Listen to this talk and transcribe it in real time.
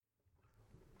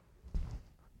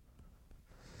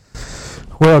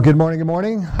Well, good morning, good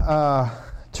morning.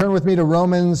 Turn with me to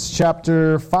Romans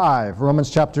chapter 5. Romans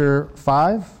chapter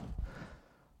 5.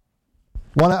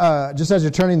 Just as you're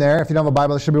turning there, if you don't have a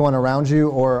Bible, there should be one around you,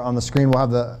 or on the screen we'll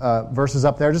have the verses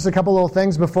up there. Just a couple little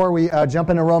things before we jump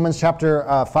into Romans chapter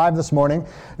 5 this morning.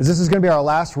 This is going to be our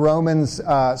last Romans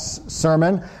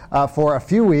sermon for a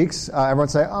few weeks. Everyone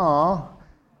say, "Aw."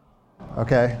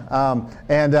 Okay,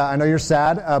 and I know you're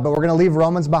sad, but we're going to leave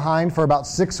Romans behind for about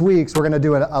 6 weeks. We're going to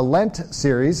do a Lent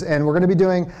series, and we're going to be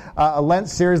doing a Lent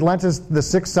series. Lent is the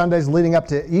 6 Sundays leading up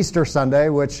to Easter Sunday,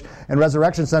 and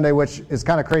Resurrection Sunday, which is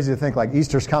kind of crazy to think like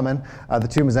Easter's coming. The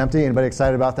tomb is empty. Anybody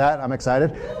excited about that? I'm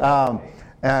excited.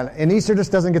 And Easter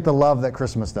just doesn't get the love that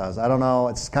Christmas does. I don't know.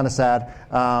 It's kind of sad.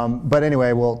 But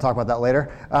anyway, we'll talk about that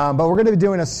later. But we're going to be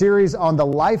doing a series on the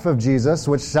life of Jesus,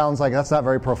 which sounds like that's not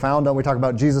very profound. Don't we talk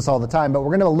about Jesus all the time? But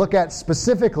we're going to look at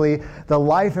specifically the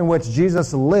life in which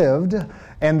Jesus lived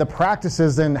and the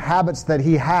practices and habits that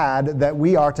he had that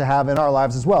we are to have in our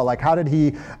lives as well. Like, how did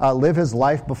he live his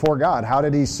life before God? How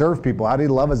did he serve people? How did he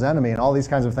love his enemy? And all these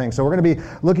kinds of things. So we're going to be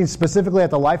looking specifically at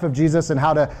the life of Jesus and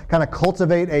how to kind of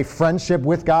cultivate a friendship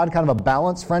with God, kind of a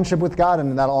balanced friendship with God,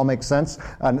 and that'll all make sense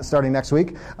starting next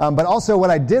week. But also what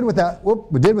I did with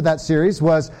that series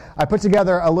was I put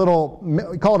together a little,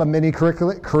 we call it a mini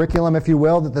curriculum, if you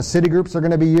will, that the city groups are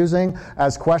going to be using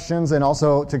as questions and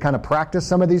also to kind of practice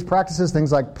some of these practices,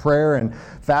 things like prayer and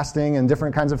fasting and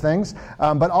different kinds of things.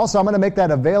 But also I'm going to make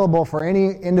that available for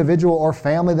any individual or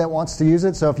family that wants to use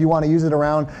it. So if you want to use it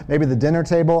around maybe the dinner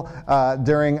table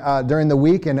during the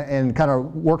week and kind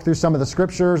of work through some of the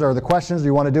scriptures or the questions, or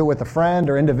you want to do it with a friend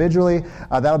or individually,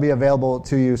 that'll be available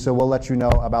to you. So we'll let you know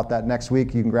about that next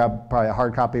week. You can grab probably a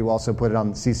hard copy. We'll also put it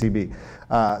on CCB.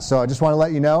 So I just want to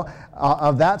let you know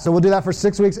of that. So we'll do that for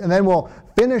 6 weeks, and then we'll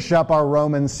finish up our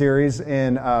Romans series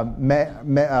in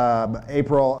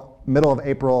April, middle of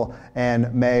April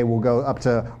and May. We'll go up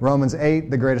to Romans 8,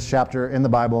 the greatest chapter in the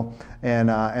Bible, and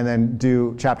then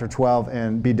do chapter 12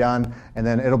 and be done, and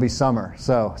then it'll be summer.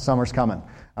 So summer's coming.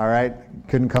 All right?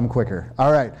 Couldn't come quicker.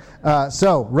 All right.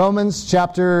 So Romans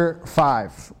chapter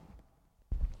 5.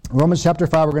 Romans chapter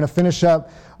 5, we're going to finish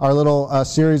up our little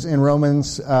series in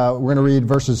Romans. We're going to read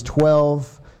verses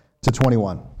 12 to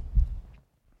 21.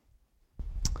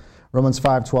 Romans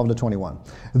 5, 12 to 21.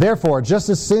 Therefore, just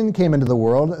as sin came into the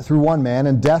world through one man,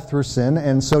 and death through sin,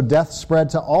 and so death spread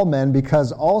to all men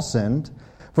because all sinned.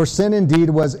 For sin indeed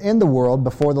was in the world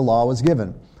before the law was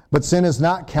given. But sin is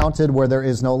not counted where there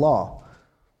is no law.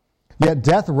 Yet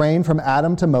death reigned from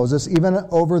Adam to Moses, even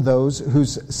over those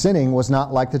whose sinning was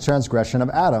not like the transgression of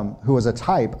Adam, who was a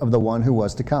type of the one who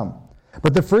was to come.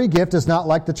 But the free gift is not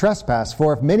like the trespass.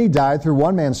 For if many died through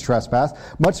one man's trespass,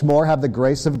 much more have the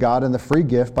grace of God and the free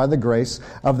gift by the grace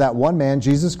of that one man,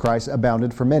 Jesus Christ,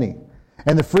 abounded for many.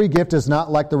 And the free gift is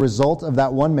not like the result of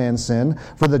that one man's sin,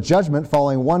 for the judgment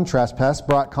following one trespass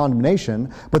brought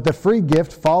condemnation, but the free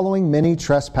gift following many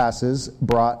trespasses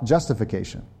brought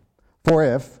justification. For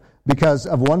if, because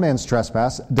of one man's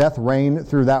trespass, death reigned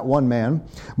through that one man,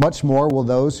 much more will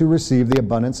those who receive the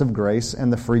abundance of grace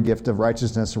and the free gift of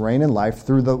righteousness reign in life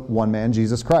through the one man,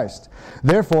 Jesus Christ.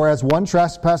 Therefore, as one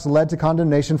trespass led to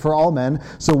condemnation for all men,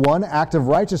 so one act of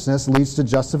righteousness leads to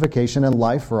justification and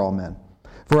life for all men.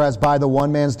 For as by the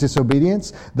one man's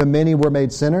disobedience the many were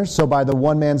made sinners, so by the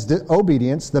one man's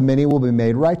obedience the many will be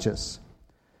made righteous.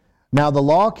 Now the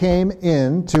law came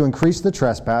in to increase the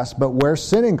trespass, but where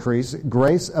sin increased,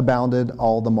 grace abounded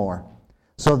all the more.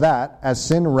 So that, as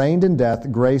sin reigned in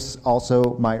death, grace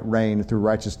also might reign through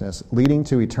righteousness, leading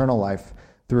to eternal life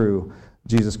through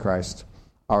Jesus Christ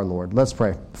our Lord. Let's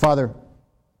pray. Father,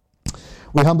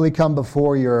 we humbly come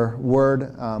before your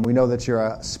word. We know that you're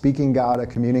a speaking God, a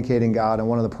communicating God, and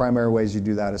one of the primary ways you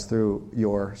do that is through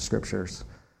your scriptures.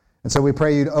 And so we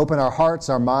pray you to open our hearts,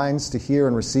 our minds to hear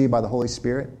and receive by the Holy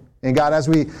Spirit. And God, as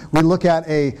we look at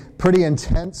a pretty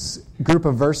intense group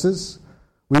of verses,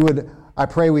 I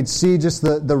pray we'd see just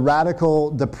the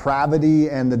radical depravity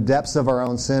and the depths of our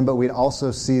own sin, but we'd also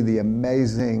see the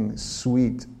amazing,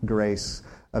 sweet grace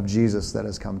of Jesus that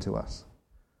has come to us.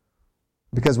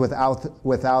 Because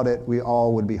without it, we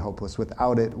all would be hopeless.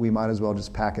 Without it, we might as well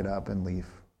just pack it up and leave.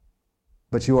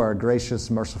 But you are a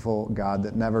gracious, merciful God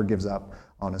that never gives up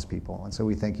on his people. And so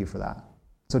we thank you for that.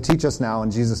 So teach us now in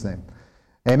Jesus' name.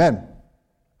 Amen.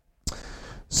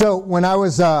 So when I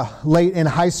was late in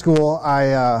high school,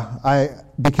 I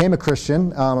became a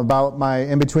Christian.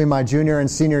 In between my junior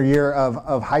and senior year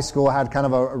of high school, I had kind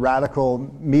of a radical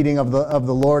meeting of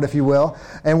the Lord, if you will.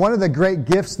 And one of the great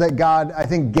gifts that God, I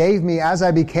think, gave me as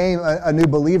I became a new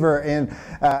believer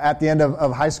at the end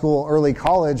of high school, early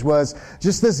college, was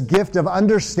just this gift of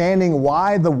understanding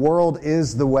why the world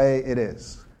is the way it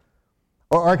is.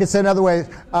 Or I could say another way,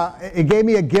 it gave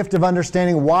me a gift of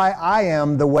understanding why I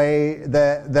am the way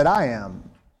that I am.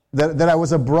 That I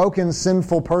was a broken,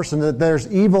 sinful person, that there's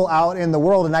evil out in the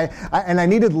world. And I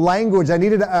needed language. I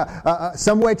needed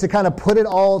some way to kind of put it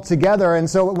all together. And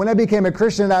so when I became a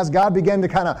Christian, as God began to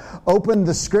kind of open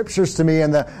the scriptures to me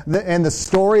and the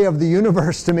story of the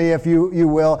universe to me, if you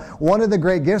will, one of the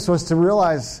great gifts was to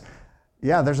realize,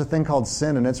 yeah, there's a thing called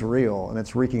sin, and it's real, and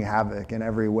it's wreaking havoc in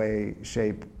every way,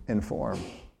 shape, and form.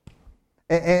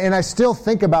 And I still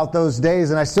think about those days,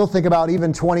 and I still think about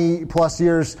even 20 plus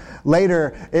years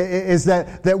later, is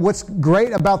that what's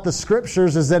great about the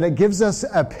scriptures is that it gives us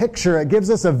a picture, it gives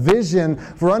us a vision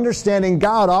for understanding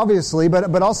God, obviously,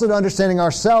 but also to understanding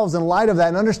ourselves in light of that,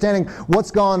 and understanding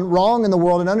what's gone wrong in the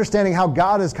world, and understanding how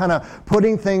God is kind of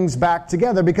putting things back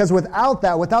together. Because without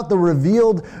that, without the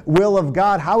revealed will of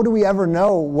God, how do we ever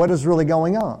know what is really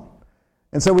going on?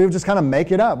 And so we would just kind of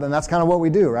make it up, and that's kind of what we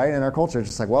do, right? In our culture, it's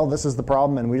just like, well, this is the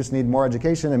problem, and we just need more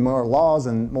education and more laws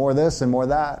and more this and more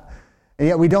that. And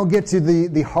yet we don't get to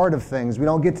the heart of things. We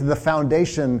don't get to the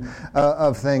foundation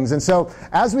of things. And so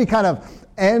as we kind of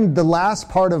end the last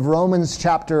part of Romans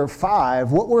chapter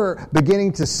 5, what we're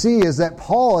beginning to see is that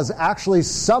Paul is actually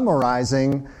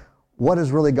summarizing what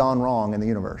has really gone wrong in the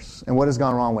universe and what has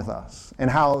gone wrong with us and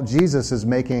how Jesus is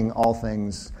making all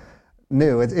things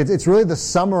new. It's really the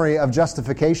summary of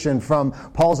justification from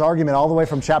Paul's argument all the way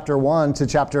from chapter 1 to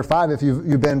chapter 5, if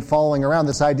you've been following around.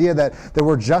 This idea that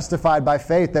we're justified by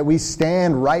faith, that we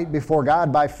stand right before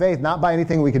God by faith, not by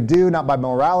anything we could do, not by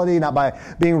morality, not by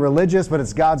being religious, but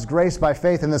it's God's grace by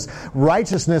faith. And this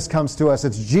righteousness comes to us.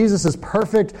 It's Jesus'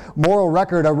 perfect moral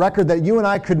record, a record that you and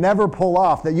I could never pull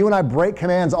off, that you and I break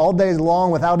commands all day long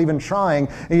without even trying.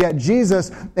 And yet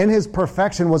Jesus, in his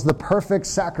perfection, was the perfect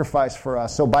sacrifice for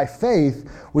us. So by faith,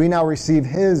 we now receive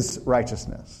his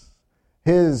righteousness,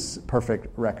 his perfect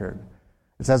record.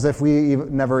 It's as if we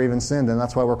never even sinned, and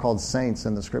that's why we're called saints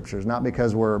in the scriptures, not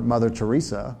because we're Mother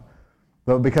Teresa,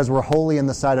 but because we're holy in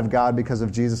the sight of God because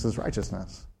of Jesus'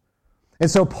 righteousness. And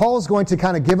so Paul's going to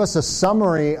kind of give us a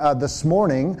summary this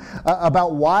morning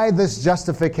about why this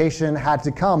justification had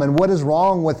to come and what is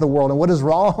wrong with the world and what is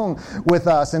wrong with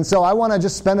us. And so I want to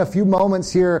just spend a few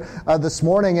moments here this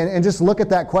morning and just look at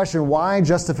that question, why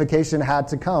justification had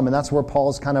to come. And that's where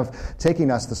Paul's kind of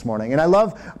taking us this morning. And I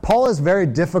love, Paul is very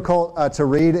difficult to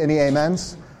read. Any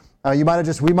amens? We might have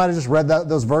just read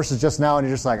those verses just now, and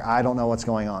you're just like, I don't know what's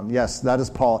going on. Yes, that is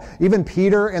Paul. Even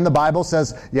Peter in the Bible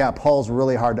says, yeah, Paul's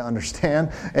really hard to understand,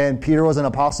 and Peter was an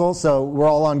apostle, so we're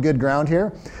all on good ground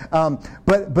here.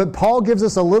 But Paul gives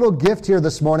us a little gift here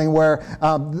this morning where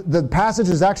the passage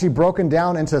is actually broken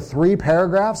down into 3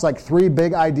 paragraphs, like 3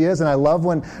 big ideas, and I love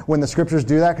when the scriptures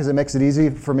do that because it makes it easy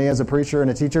for me as a preacher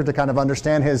and a teacher to kind of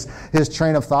understand his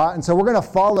train of thought. And so we're going to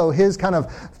follow his kind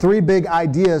of 3 big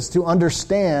ideas to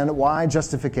understand why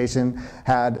justification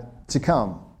had to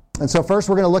come. And so first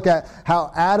we're going to look at how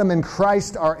Adam and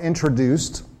Christ are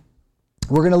introduced.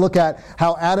 We're going to look at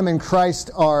how Adam and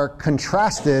Christ are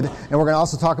contrasted, and we're going to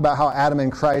also talk about how Adam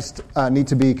and Christ need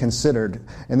to be considered.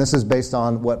 And this is based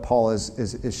on what Paul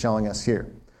is showing us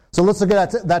here. So let's look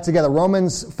at that together.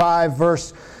 Romans 5,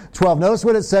 verse 12. Notice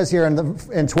what it says here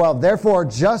in 12. Therefore,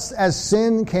 just as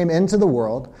sin came into the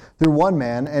world through one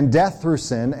man, and death through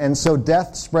sin, and so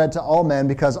death spread to all men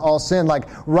because all sinned. Like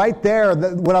right there,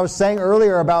 what I was saying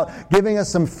earlier about giving us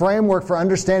some framework for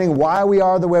understanding why we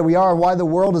are the way we are, and why the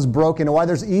world is broken, and why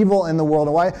there's evil in the world,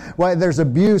 and why there's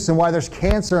abuse, and why there's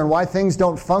cancer, and why things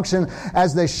don't function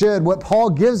as they should. What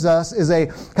Paul gives us is a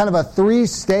kind of a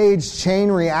 3-stage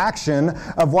chain reaction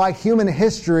of why human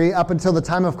history up until the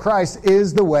time of Christ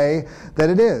is the way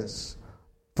that it is.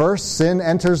 First, sin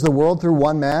enters the world through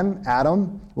one man,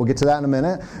 Adam. We'll get to that in a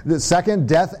minute. The second,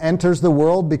 death enters the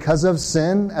world because of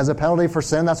sin, as a penalty for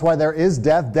sin. That's why there is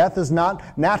death. Death is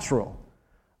not natural,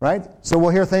 right? So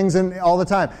we'll hear things all the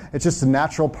time. It's just a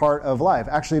natural part of life.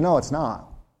 Actually, no, it's not.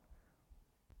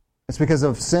 It's because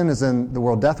of sin is in the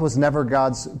world. Death was never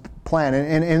God's plan.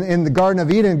 In the Garden of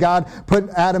Eden, God put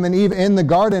Adam and Eve in the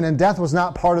garden, and death was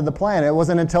not part of the plan. It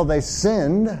wasn't until they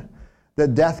sinned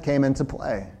that death came into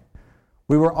play.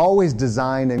 We were always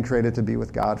designed and created to be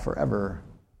with God forever.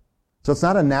 So it's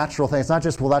not a natural thing. It's not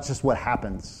just, well, that's just what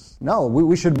happens. No,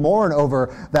 we should mourn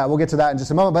over that. We'll get to that in just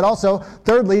a moment. But also,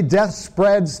 thirdly, death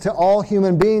spreads to all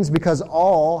human beings because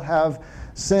all have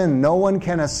sinned. No one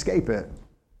can escape it.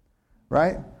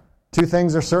 Right? Two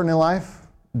things are certain in life.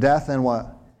 Death and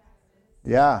what?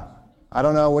 Yeah. I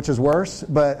don't know which is worse,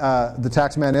 but the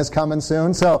tax man is coming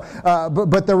soon. So,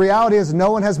 but the reality is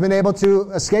no one has been able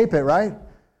to escape it, right?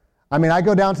 I mean, I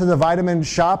go down to the vitamin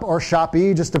shop or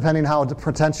Shop-E, just depending how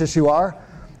pretentious you are,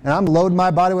 and I'm loading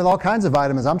my body with all kinds of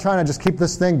vitamins. I'm trying to just keep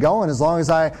this thing going as long as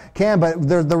I can, but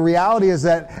the reality is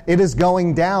that it is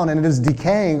going down and it is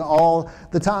decaying all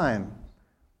the time.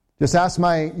 Just ask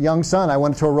my young son. I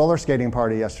went to a roller skating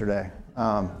party yesterday.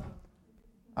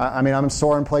 I'm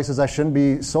sore in places I shouldn't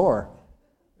be sore.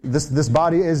 This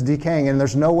body is decaying, and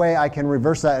there's no way I can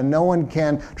reverse that, and no one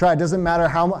can try. It doesn't matter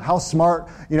how smart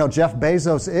Jeff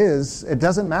Bezos is. It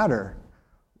doesn't matter.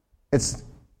 It's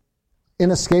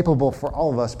inescapable for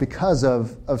all of us because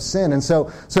of sin. And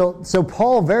so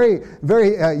Paul very,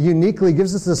 very uniquely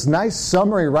gives us this nice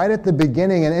summary right at the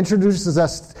beginning and introduces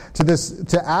us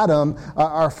to Adam,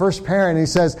 our first parent. And he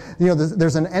says,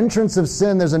 there's an entrance of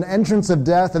sin, there's an entrance of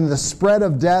death, and the spread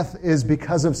of death is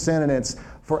because of sin, and it's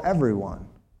for everyone.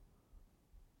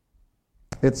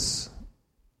 It's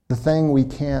the thing we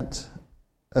can't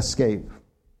escape.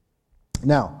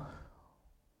 Now,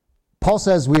 Paul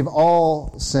says we've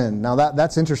all sinned. Now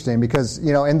that's interesting because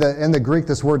in the Greek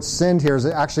this word sinned here is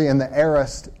actually in the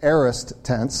aorist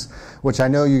tense, which I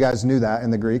know you guys knew that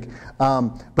in the Greek.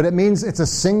 But it means it's a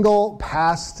single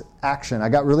past action. I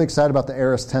got really excited about the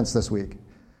aorist tense this week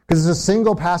because it's a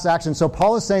single past action. So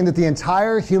Paul is saying that the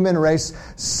entire human race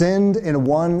sinned in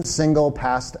one single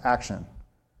past action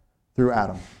through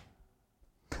Adam.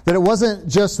 That it wasn't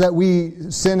just that we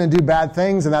sin and do bad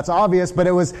things, and that's obvious, but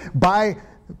it was by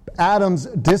Adam's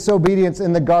disobedience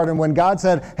in the garden when God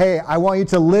said, hey, I want you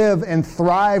to live and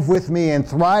thrive with me and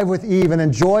thrive with Eve and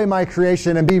enjoy my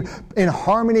creation and be in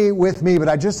harmony with me, but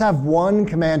I just have one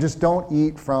command, just don't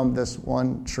eat from this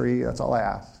one tree. That's all I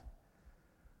ask.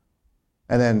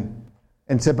 And then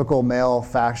in typical male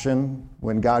fashion,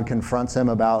 when God confronts him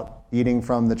about eating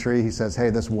from the tree, he says, hey,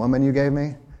 this woman you gave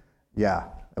me, yeah,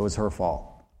 it was her fault,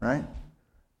 right?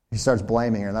 He starts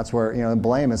blaming her. And that's where,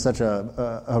 blame is such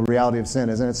a reality of sin,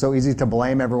 isn't it? It's so easy to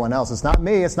blame everyone else. It's not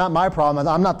me. It's not my problem.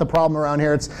 I'm not the problem around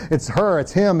here. It's her.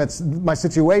 It's him. It's my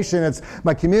situation. It's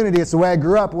my community. It's the way I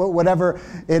grew up, whatever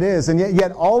it is. And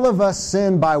yet all of us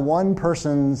sin by one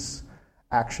person's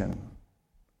action.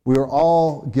 We were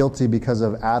all guilty because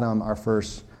of Adam, our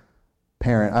first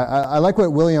parent. I like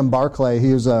what William Barclay,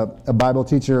 he was a Bible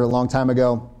teacher a long time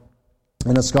ago,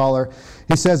 and a scholar.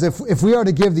 He says, if we are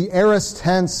to give the aorist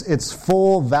tense its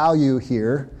full value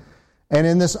here, and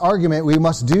in this argument we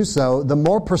must do so, the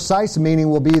more precise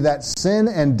meaning will be that sin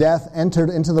and death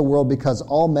entered into the world because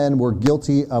all men were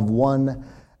guilty of one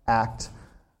act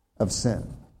of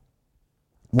sin.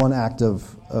 One act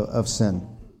of sin.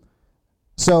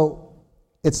 So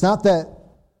it's not that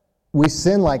we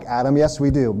sin like Adam. Yes, we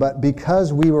do. But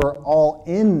because we were all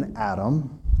in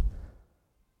Adam,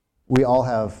 we all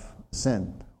have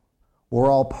sinned. We're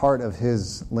all part of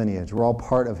his lineage. We're all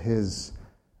part of his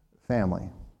family.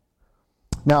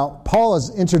 Now, Paul is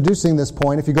introducing this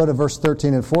point. If you go to verse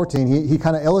 13 and 14, he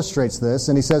kind of illustrates this,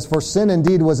 and he says, for sin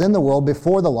indeed was in the world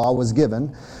before the law was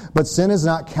given, but sin is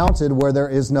not counted where there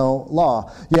is no law.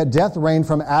 Yet death reigned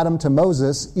from Adam to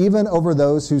Moses, even over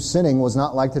those whose sinning was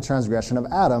not like the transgression of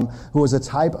Adam, who was a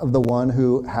type of the one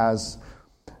who has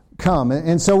come.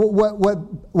 And so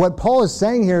what Paul is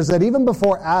saying here is that even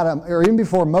before Adam, or even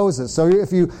before Moses, so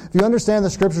if you understand the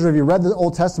scriptures, or if you read the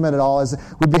Old Testament at all, is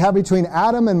we have between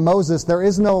Adam and Moses, there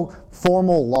is no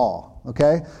formal law.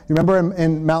 Okay? You remember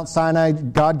in Mount Sinai,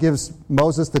 God gives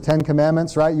Moses the 10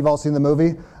 Commandments, right? You've all seen the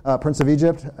movie, Prince of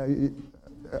Egypt.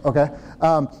 Okay,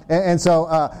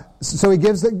 so he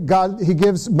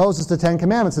gives Moses the 10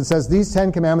 Commandments and says these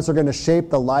 10 Commandments are going to shape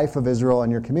the life of Israel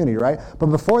and your community, right? But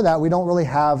before that, we don't really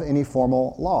have any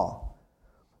formal law.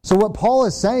 So what Paul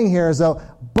is saying here is though,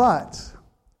 but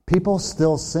people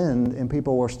still sinned and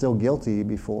people were still guilty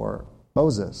before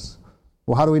Moses.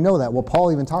 Well, how do we know that? Well,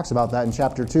 Paul even talks about that in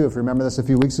chapter 2. If you remember this a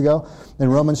few weeks ago, in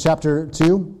Romans chapter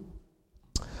 2,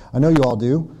 I know you all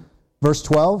do. Verse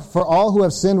 12, for all who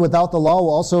have sinned without the law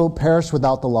will also perish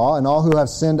without the law, and all who have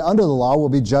sinned under the law will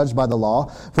be judged by the law.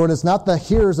 For it is not the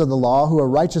hearers of the law who are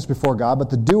righteous before God, but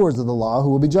the doers of the law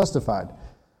who will be justified.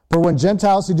 For when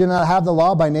Gentiles who do not have the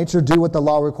law by nature do what the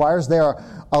law requires, they are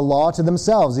a law to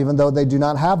themselves, even though they do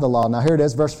not have the law. Now here it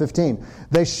is, verse 15.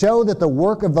 They show that the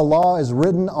work of the law is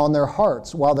written on their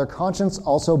hearts, while their conscience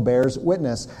also bears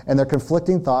witness, and their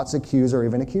conflicting thoughts accuse or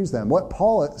even accuse them. What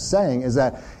Paul is saying is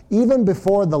that even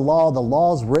before the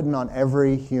law is written on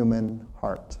every human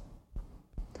heart.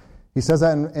 He says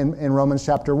that in Romans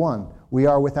chapter 1. We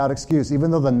are without excuse.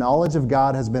 Even though the knowledge of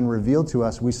God has been revealed to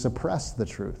us, we suppress the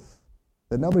truth.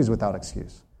 That nobody's without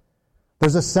excuse.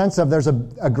 There's a sense of there's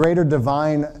a greater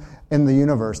divine in the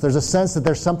universe. There's a sense that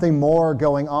there's something more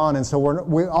going on. And so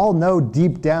we all know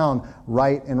deep down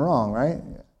right and wrong, right?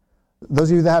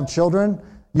 Those of you that have children,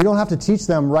 you don't have to teach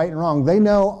them right and wrong. They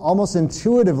know almost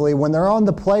intuitively when they're on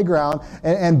the playground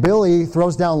and Billy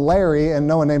throws down Larry, and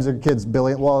no one names their kids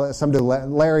Billy. Well, some do.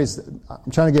 Larry's,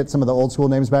 I'm trying to get some of the old school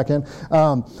names back in.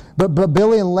 But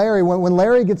Billy and Larry, when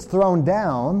Larry gets thrown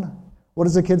down, what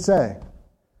does the kid say?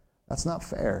 That's not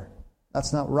fair.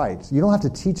 That's not right. You don't have to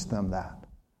teach them that.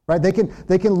 Right? They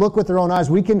can look with their own eyes.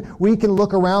 We can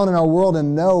look around in our world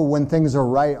and know when things are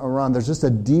right or wrong. There's just a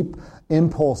deep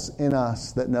impulse in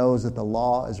us that knows that the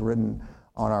law is written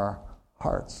on our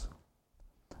hearts.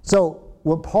 So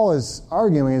what Paul is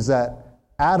arguing is that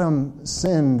Adam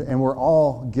sinned and we're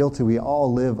all guilty. We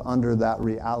all live under that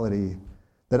reality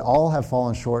that all have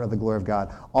fallen short of the glory of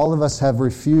God. All of us have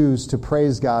refused to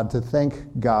praise God, to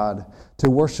thank God, to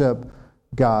worship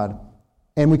God.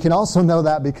 And we can also know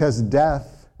that because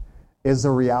death is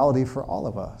a reality for all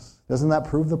of us. Doesn't that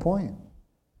prove the point?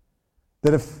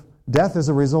 That if death is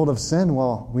a result of sin,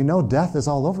 well, we know death is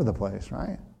all over the place,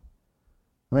 right?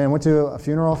 I mean, I went to a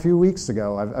funeral a few weeks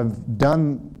ago. I've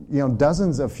done,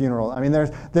 dozens of funerals. I mean,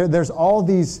 there's all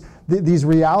these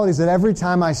realities that every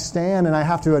time I stand and I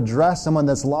have to address someone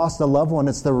that's lost a loved one,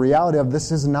 it's the reality of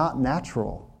this is not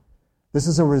natural. This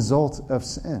is a result of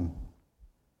sin.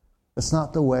 It's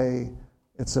not the way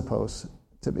it's supposed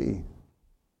to be.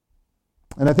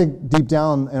 And I think deep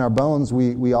down in our bones,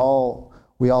 we all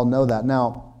know that.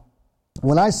 Now,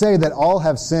 when I say that all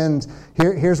have sinned,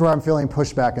 here's where I'm feeling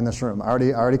pushback in this room. I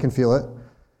already can feel it.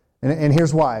 And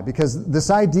here's why. Because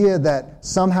this idea that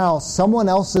somehow someone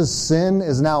else's sin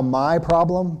is now my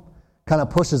problem kind of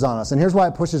pushes on us. And here's why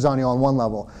it pushes on you on one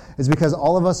level. It's because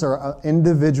all of us are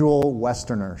individual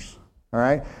Westerners. All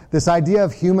right? This idea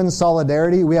of human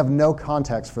solidarity, we have no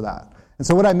context for that. And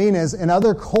so what I mean is, in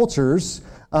other cultures,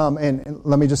 and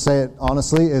let me just say it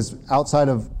honestly, is outside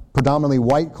of predominantly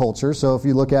white culture. So if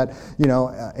you look at,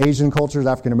 Asian cultures,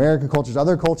 African American cultures,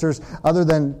 other cultures other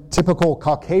than typical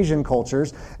Caucasian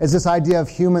cultures, is this idea of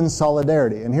human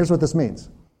solidarity. And here's what this means.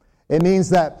 It means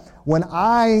that when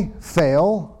I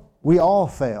fail, we all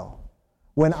fail.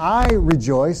 When I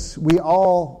rejoice, we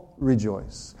all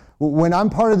rejoice. When I'm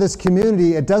part of this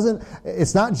community,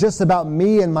 it's not just about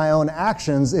me and my own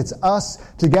actions, it's us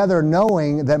together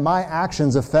knowing that my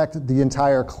actions affect the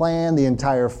entire clan, the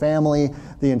entire family,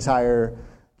 the entire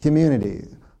community.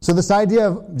 So this idea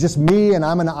of just me and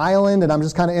I'm an island and I'm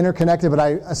just kind of interconnected, but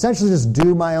I essentially just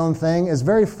do my own thing is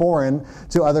very foreign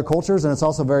to other cultures, and it's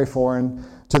also very foreign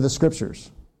to the Scriptures.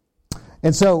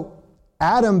 And so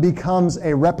Adam becomes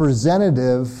a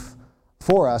representative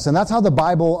for us. And that's how the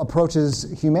Bible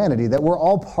approaches humanity, that we're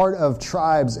all part of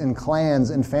tribes and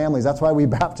clans and families. That's why we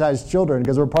baptize children,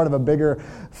 because we're part of a bigger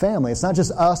family. It's not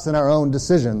just us and our own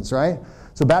decisions, right?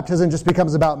 So baptism just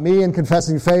becomes about me and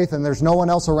confessing faith, and there's no one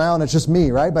else around. It's just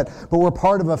me, right? But we're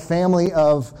part of a family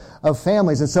of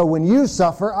families. And so when you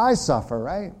suffer, I suffer,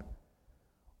 right?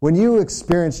 When you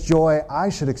experience joy, I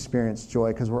should experience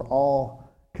joy, because we're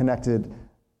all connected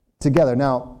together.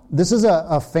 Now, this is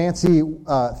a fancy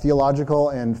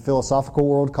theological and philosophical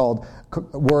word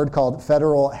called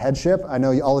federal headship. I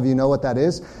know all of you know what that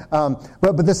is.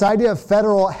 But this idea of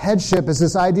federal headship is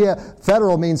this idea,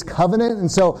 federal means covenant, and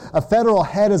so a federal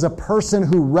head is a person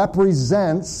who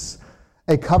represents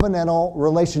a covenantal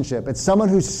relationship. It's someone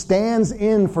who stands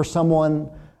in for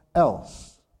someone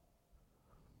else.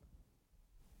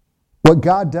 What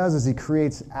God does is He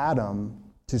creates Adam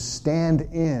to stand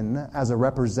in as a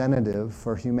representative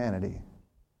for humanity,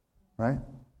 right?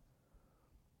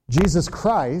 Jesus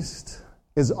Christ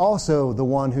is also the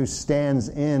one who stands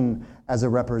in as a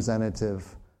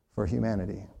representative for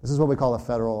humanity. This is what we call a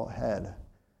federal head.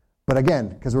 But again,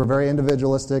 because we're very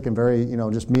individualistic and very,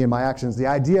 just me and my actions, the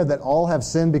idea that all have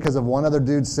sinned because of one other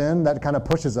dude's sin, that kind of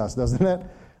pushes us, doesn't it?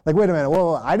 Like, wait a minute,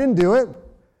 whoa, I didn't do it,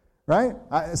 right?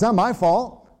 It's not my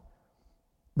fault.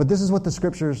 But this is what the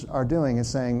Scriptures are doing, is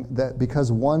saying that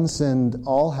because one sinned,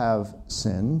 all have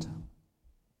sinned.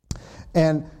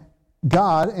 And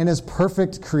God, in His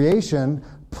perfect creation,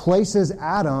 places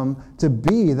Adam to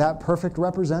be that perfect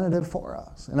representative for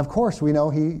us. And of course, we know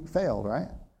he failed, right?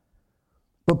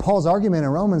 But Paul's argument in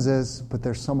Romans is, but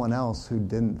there's someone else who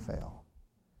didn't fail.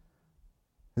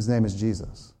 His name is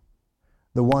Jesus.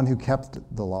 The one who kept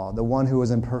the law, the one who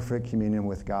was in perfect communion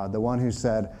with God, the one who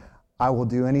said, I will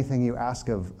do anything you ask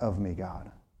of me,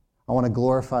 God. I want to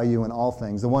glorify you in all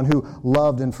things. The one who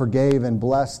loved and forgave and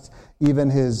blessed even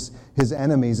his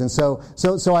enemies. And so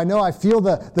I know I feel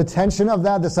the tension of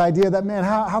that, this idea that, man,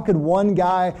 how could one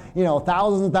guy,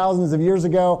 thousands and thousands of years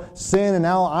ago sin, and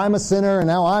now I'm a sinner, and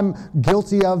now I'm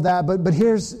guilty of that. But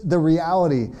here's the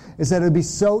reality, is that it would be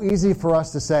so easy for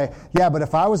us to say, yeah, but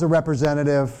if I was a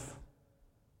representative,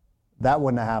 that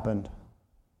wouldn't have happened.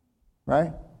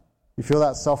 Right? You feel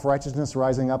that self-righteousness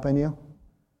rising up in you?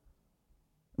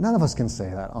 None of us can say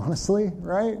that, honestly,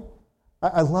 right?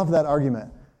 I love that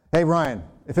argument. Hey, Ryan,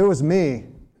 if it was me,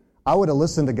 I would have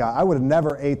listened to God. I would have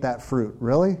never ate that fruit.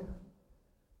 Really?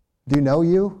 Do you know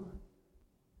you?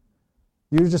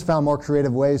 You just found more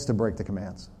creative ways to break the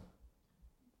commands.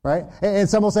 Right? And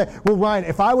some will say, well, Ryan,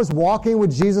 if I was walking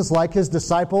with Jesus like his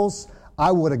disciples,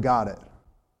 I would have got it.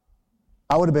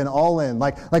 I would have been all in.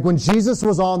 Like when Jesus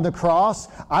was on the cross,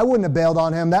 I wouldn't have bailed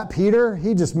on him. That Peter,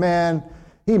 he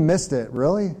missed it.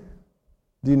 Really?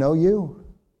 Do you know you?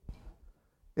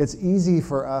 It's easy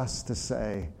for us to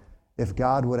say, if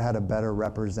God would have had a better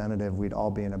representative, we'd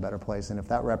all be in a better place. And if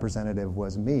that representative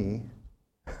was me,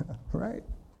 right?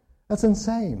 That's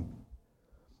insane.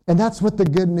 And that's what the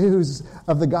good news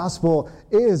of the gospel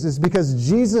is because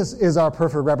Jesus is our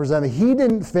perfect representative. He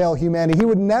didn't fail humanity. He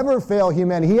would never fail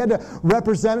humanity. He had to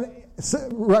represent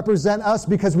us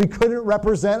because we couldn't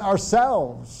represent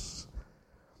ourselves.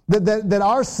 That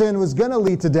our sin was going to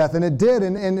lead to death, and it did.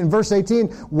 And in verse 18,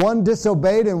 one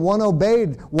disobeyed and one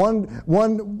obeyed.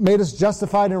 One made us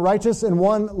justified and righteous, and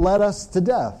one led us to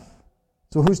death.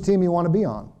 So whose team you want to be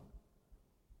on?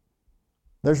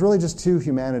 There's really just two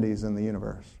humanities in the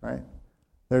universe, right?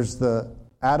 There's the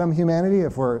Adam humanity,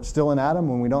 if we're still in Adam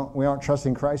when we aren't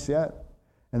trusting Christ yet.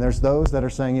 And there's those that are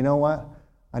saying, you know what?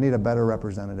 I need a better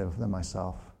representative than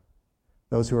myself.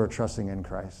 Those who are trusting in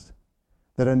Christ.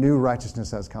 That a new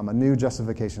righteousness has come, a new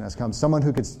justification has come, someone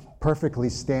who could perfectly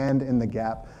stand in the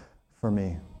gap for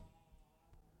me.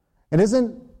 And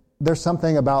isn't there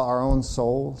something about our own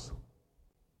souls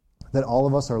that all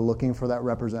of us are looking for that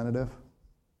representative?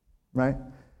 Right?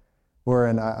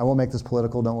 I won't make this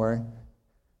political, don't worry.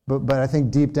 But I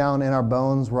think deep down in our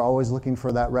bones, we're always looking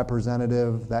for that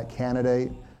representative, that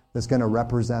candidate that's going to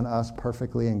represent us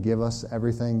perfectly and give us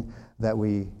everything that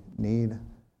we need.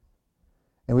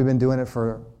 And we've been doing it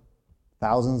for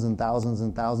thousands and thousands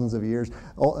and thousands of years.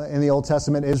 In the Old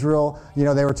Testament, Israel,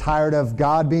 they were tired of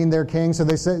God being their king,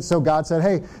 so God said,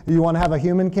 hey, you want to have a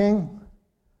human king?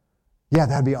 Yeah,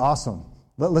 that'd be awesome.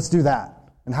 Let's do that.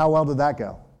 And how well did that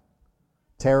go?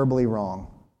 Terribly wrong.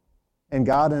 And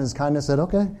God in his kindness said,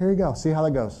 okay, here you go. See how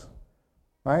that goes.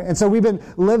 Right? And so we've been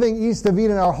living east of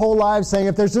Eden our whole lives saying,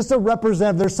 if there's just a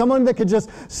representative, there's someone that could just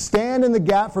stand in the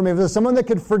gap for me, if there's someone that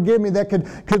could forgive me, that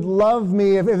could love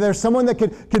me, if there's someone that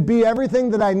could be everything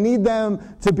that I need them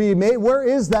to be, where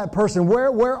is that person?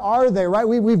 Where are they? Right?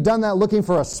 We've done that looking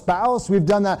for a spouse. We've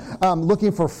done that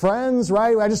looking for friends.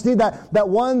 Right? I just need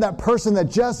that person that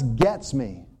just gets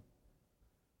me.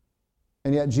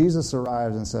 And yet Jesus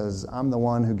arrives and says, I'm the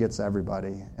one who gets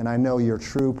everybody, and I know your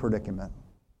true predicament.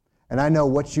 And I know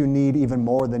what you need even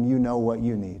more than you know what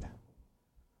you need.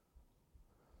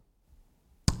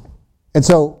 And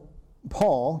so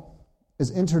Paul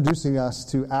is introducing us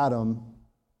to Adam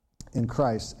in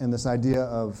Christ and this idea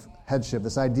of headship,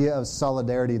 this idea of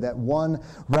solidarity, that one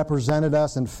represented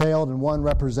us and failed and one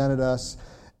represented us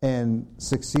and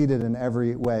succeeded in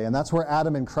every way. And that's where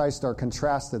Adam and Christ are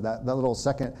contrasted, that little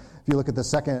second, if you look at the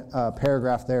second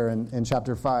paragraph there in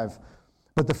chapter 5.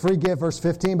 But the free gift, verse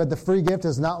 15, but the free gift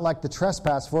is not like the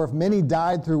trespass, for if many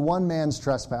died through one man's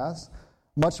trespass,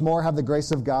 much more have the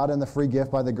grace of God and the free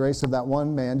gift by the grace of that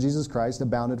one man, Jesus Christ,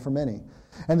 abounded for many.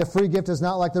 And the free gift is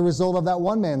not like the result of that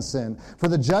one man's sin, for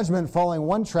the judgment following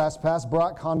one trespass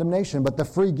brought condemnation, but the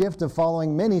free gift of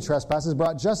following many trespasses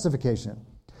brought justification.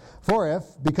 For if,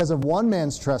 because of one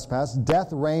man's trespass,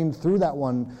 death reigned through that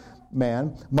one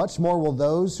man, much more will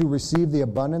those who receive the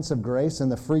abundance of grace and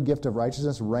the free gift of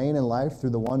righteousness reign in life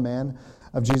through the one man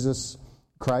of Jesus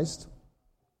Christ.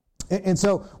 And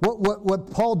so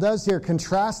what Paul does here,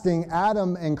 contrasting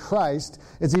Adam and Christ,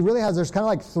 is there's kind of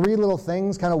like three little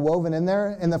things kind of woven in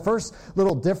there. And the first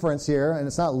little difference here, and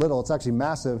it's not little, it's actually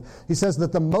massive, he says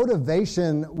that the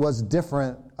motivation was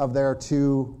different of their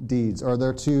two deeds or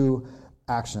their two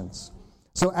actions.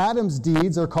 So Adam's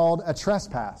deeds are called a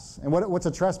trespass. And what's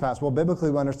a trespass? Well,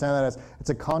 biblically we understand that as it's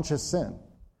a conscious sin.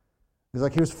 It's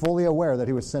like he was fully aware that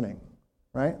he was sinning,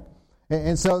 right?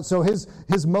 And so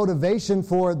his motivation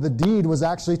for the deed was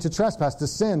actually to trespass, to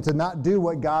sin, to not do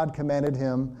what God commanded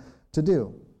him to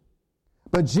do.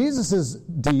 But Jesus'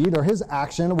 deed, or his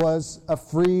action, was a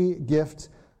free gift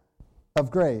of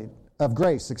grace.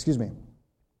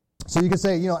 So you could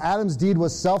say, Adam's deed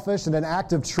was selfish and an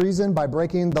act of treason by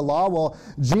breaking the law. Well,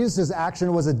 Jesus'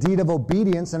 action was a deed of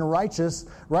obedience and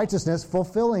righteousness,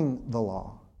 fulfilling the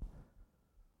law.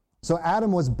 So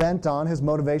Adam was bent on, his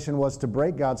motivation was to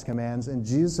break God's commands, and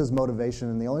Jesus' motivation,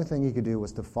 and the only thing he could do,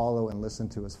 was to follow and listen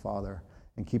to his Father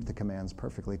and keep the commands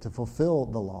perfectly, to fulfill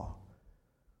the law.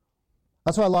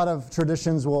 That's why a lot of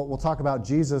traditions will talk about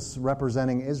Jesus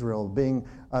representing Israel, being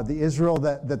the Israel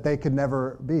that they could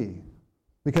never be.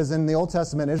 Because in the Old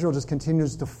Testament, Israel just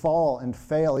continues to fall and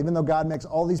fail, even though God makes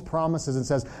all these promises and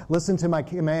says, listen to my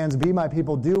commands, be my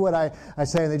people, do what I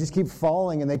say, and they just keep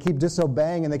falling, and they keep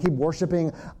disobeying, and they keep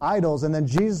worshiping idols. And then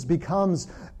Jesus becomes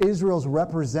Israel's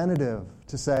representative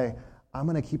to say, I'm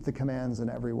going to keep the commands in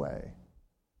every way.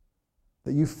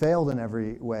 That you failed in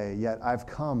every way, yet I've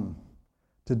come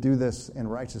to do this in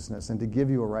righteousness and to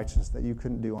give you a righteousness that you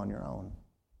couldn't do on your own.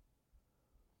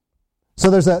 So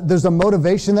there's a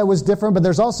motivation that was different, but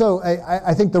there's also,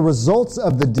 I think the results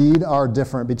of the deed are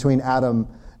different between Adam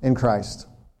and Christ.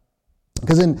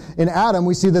 Because in Adam,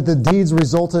 we see that the deeds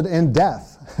resulted in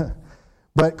death.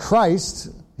 But Christ,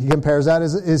 he compares that,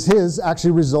 is his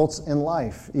actually results in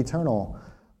life, eternal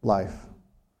life.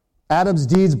 Adam's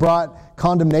deeds brought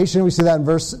condemnation. We see that in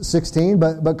verse 16,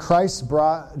 but Christ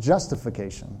brought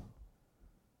justification.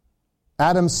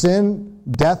 Adam's sin,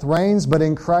 death reigns, but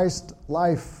in Christ,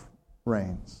 life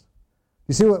reigns.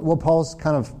 You see what Paul's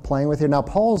kind of playing with here? Now,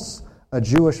 Paul's a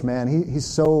Jewish man. He's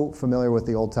so familiar with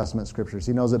the Old Testament scriptures.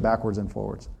 He knows it backwards and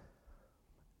forwards.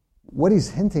 What he's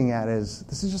hinting at is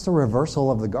this is just a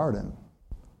reversal of the garden.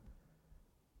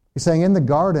 He's saying in the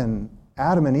garden,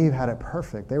 Adam and Eve had it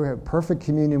perfect. They had perfect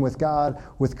communion with God,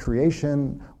 with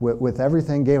creation, with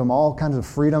everything, gave them all kinds of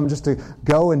freedom just to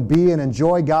go and be and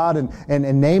enjoy God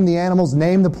and name the animals,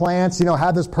 name the plants,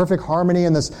 have this perfect harmony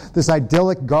in this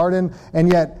idyllic garden.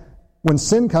 And yet, when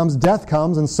sin comes, death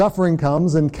comes, and suffering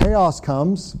comes, and chaos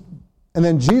comes, and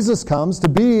then Jesus comes to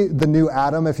be the new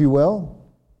Adam, if you will,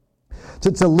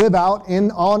 to live out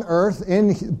on earth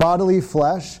in bodily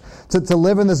flesh, to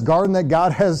live in this garden that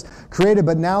God has created,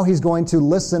 but now he's going to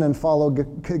listen and follow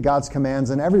God's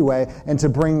commands in every way and to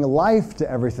bring life to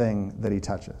everything that he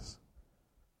touches.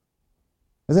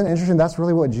 Isn't it interesting? That's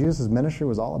really what Jesus' ministry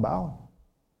was all about.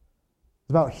 It's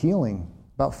about healing,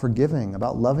 about forgiving,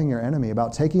 about loving your enemy,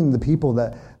 about taking the people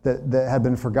that had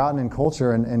been forgotten in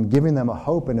culture and giving them a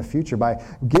hope and a future by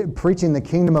preaching the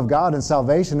kingdom of God and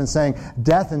salvation and saying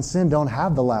death and sin don't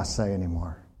have the last say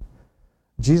anymore.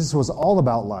 Jesus was all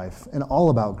about life and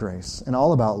all about grace and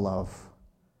all about love.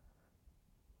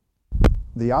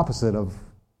 The opposite of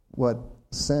what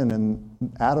sin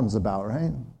and Adam's about,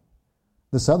 right?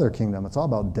 This other kingdom, it's all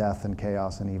about death and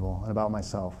chaos and evil and about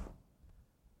myself.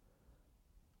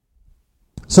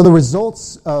 So the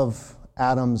results of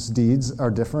Adam's deeds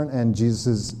are different and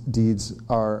Jesus' deeds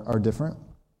are different.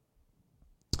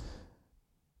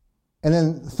 And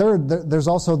then third, there's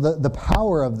also the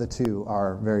power of the two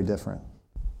are very different.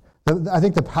 I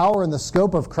think the power and the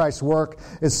scope of Christ's work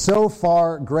is so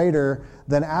far greater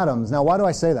than Adam's. Now, why do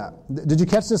I say that? Did you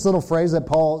catch this little phrase that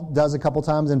Paul does a couple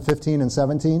times in 15 and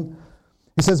 17?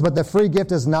 He says, but the free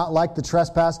gift is not like the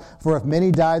trespass, for if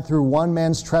many died through one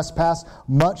man's trespass,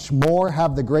 much more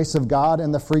have the grace of God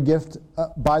and the free gift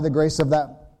by the grace of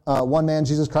that one man,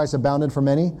 Jesus Christ, abounded for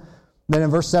many. Then in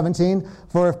verse 17,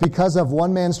 for if because of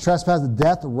one man's trespass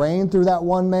death reigned through that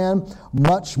one man,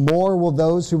 much more will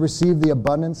those who receive the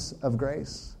abundance of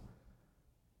grace.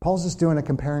 Paul's just doing a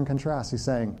compare and contrast. He's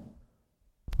saying,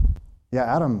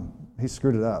 yeah, Adam, he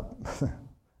screwed it up.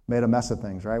 Made a mess of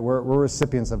things, right? We're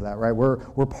recipients of that, right?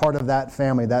 We're part of that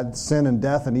family, that sin and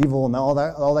death and evil and all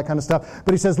that kind of stuff.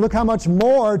 But he says, look how much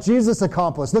more Jesus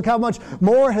accomplished. Look how much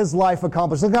more his life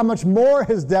accomplished. Look how much more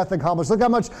his death accomplished. Look how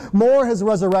much more his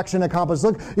resurrection accomplished.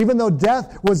 Look, even though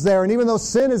death was there and even though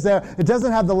sin is there, it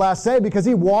doesn't have the last say because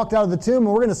he walked out of the tomb, and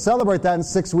we're going to celebrate that in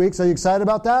 6 weeks. Are you excited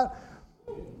about that?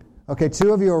 Okay,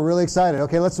 2 of you are really excited.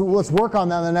 Okay, let's work on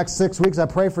that in the next 6 weeks. I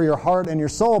pray for your heart and your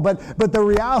soul. But the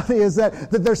reality is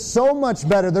that there's so much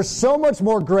better. There's so much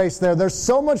more grace there. There's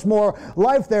so much more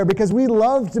life there, because we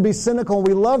love to be cynical and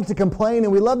we love to complain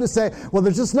and we love to say, well,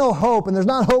 there's just no hope and there's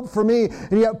not hope for me.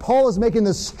 And yet Paul is making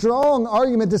this strong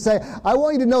argument to say, I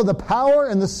want you to know the power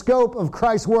and the scope of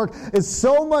Christ's work is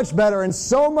so much better and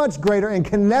so much greater and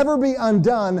can never be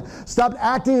undone. Stop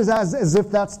acting as if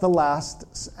that's the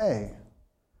last say.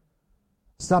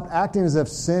 Stop acting as if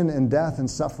sin and death and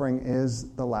suffering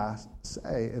is the last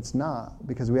say. It's not,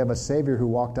 because we have a Savior who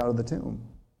walked out of the tomb,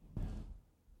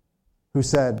 who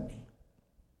said,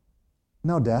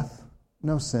 no death,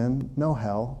 no sin, no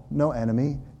hell, no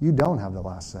enemy. You don't have the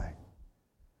last say.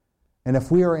 And if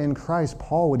we are in Christ,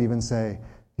 Paul would even say,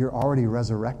 you're already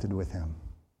resurrected with Him.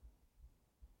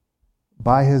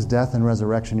 By His death and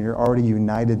resurrection, you're already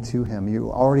united to Him.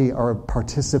 You already are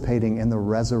participating in the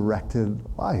resurrected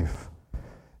life.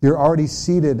 You're already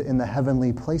seated in the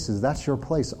heavenly places. That's your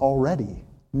place already,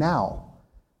 now.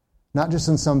 Not just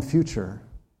in some future,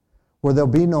 where there'll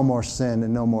be no more sin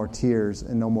and no more tears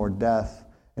and no more death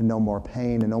and no more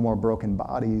pain and no more broken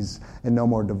bodies and no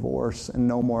more divorce and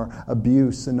no more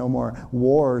abuse and no more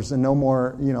wars and no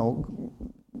more,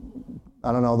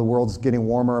 I don't know, the world's getting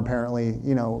warmer apparently.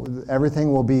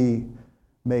 Everything will be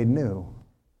made new.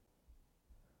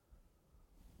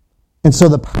 And so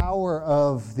the power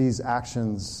of these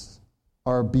actions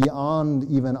are beyond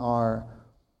even our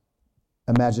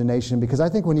imagination, because I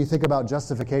think when you think about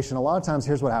justification, a lot of times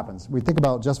here's what happens. We think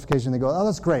about justification and they go, oh,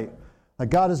 that's great.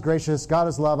 Like, God is gracious, God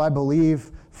is love, I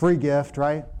believe, free gift,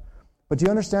 right? But do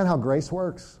you understand how grace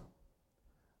works?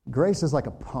 Grace is like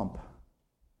a pump,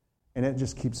 and it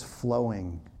just keeps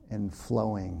flowing and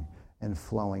flowing and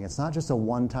flowing. It's not just a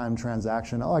one-time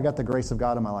transaction. Oh, I got the grace of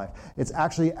God in my life. It's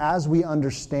actually, as we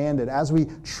understand it, as we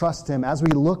trust Him, as we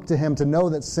look to Him to know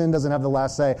that sin doesn't have the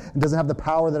last say, and doesn't have the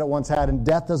power that it once had, and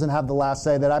death doesn't have the last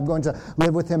say, that I'm going to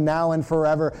live with Him now and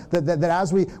forever, that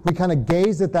as we kind of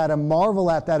gaze at that and marvel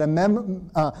at that and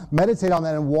meditate on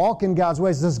that and walk in God's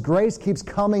ways, this grace keeps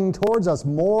coming towards us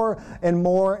more and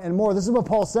more and more. This is what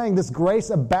Paul's saying. This grace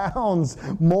abounds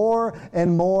more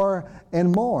and more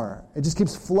and more. It just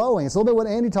keeps flowing. It's a little bit what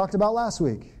Andy talked about last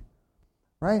week,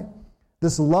 right?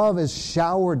 This love is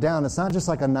showered down. It's not just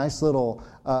like a nice little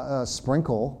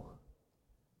sprinkle,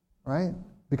 right?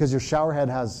 Because your shower head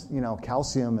has,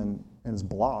 calcium and is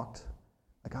blocked.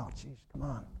 Like, oh, geez, come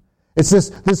on. It's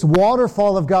this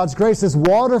waterfall of God's grace, this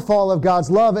waterfall of God's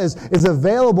love is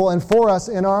available and for us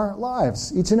in our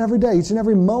lives, each and every day, each and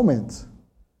every moment.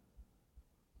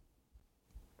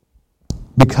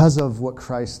 Because of what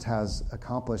Christ has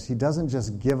accomplished, He doesn't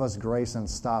just give us grace and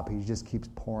stop. He just keeps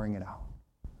pouring it out.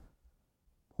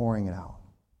 Pouring it out.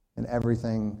 In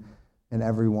everything and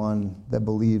everyone that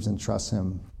believes and trusts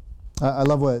Him. I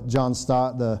love what John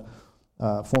Stott, the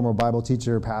former Bible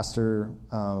teacher, pastor,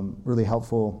 really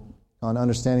helpful on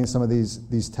understanding some of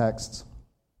these texts.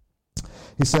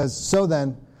 He says, so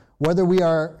then, whether we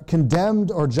are condemned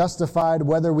or justified,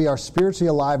 whether we are spiritually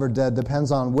alive or dead,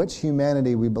 depends on which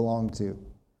humanity we belong to.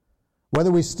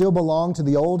 Whether we still belong to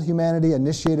the old humanity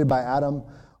initiated by Adam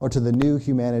or to the new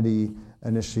humanity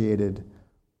initiated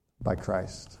by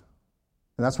Christ.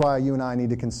 And that's why you and I need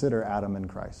to consider Adam and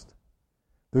Christ.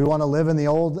 Do we want to live in the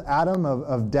old Adam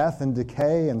of death and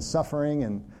decay and suffering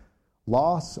and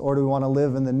loss, or do we want to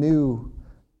live in the new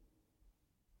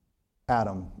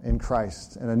Adam in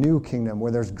Christ, in a new kingdom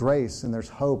where there's grace and there's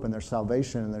hope and there's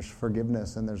salvation and there's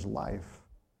forgiveness and there's life?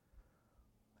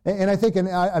 And I think, and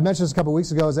I mentioned this a couple of weeks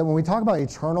ago, is that when we talk about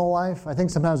eternal life, I think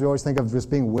sometimes we always think of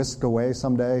just being whisked away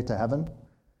someday to heaven.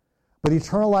 But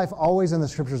eternal life always in the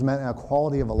Scriptures meant a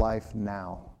quality of a life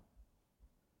now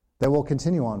that will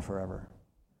continue on forever.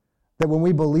 That when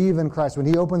we believe in Christ, when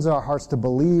He opens our hearts to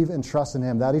believe and trust in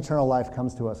Him, that eternal life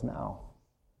comes to us now.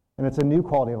 And it's a new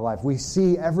quality of life. We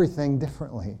see everything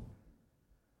differently.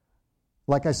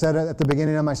 Like I said at the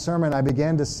beginning of my sermon, I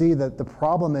began to see that the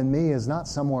problem in me is not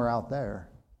somewhere out there.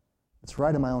 It's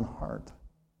right in my own heart.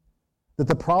 That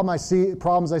the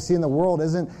problems I see in the world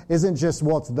isn't just,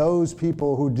 well, it's those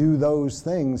people who do those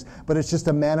things, but it's just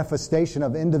a manifestation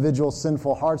of individual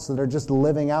sinful hearts that are just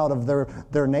living out of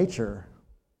their nature.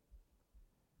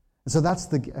 And so that's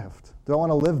the gift. Do I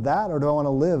want to live that, or do I want to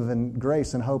live in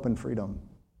grace and hope and freedom?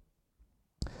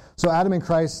 So Adam and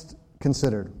Christ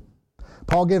considered.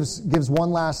 Paul gives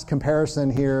one last comparison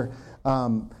here,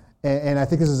 and I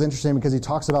think this is interesting because he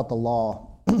talks about the law.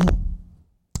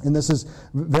 And this is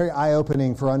very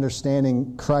eye-opening for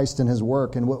understanding Christ and his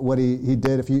work and what he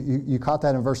did. If you caught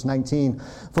that in verse 19.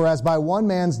 For as by one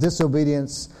man's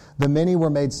disobedience the many were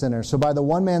made sinners, so by the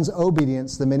one man's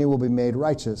obedience the many will be made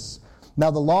righteous. Now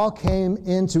the law came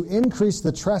in to increase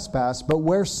the trespass, but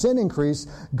where sin increased,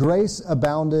 grace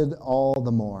abounded all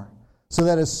the more. So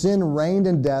that as sin reigned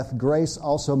in death, grace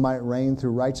also might reign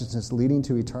through righteousness, leading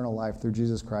to eternal life through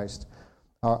Jesus Christ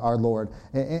our Lord.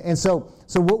 And so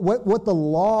what the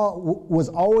law was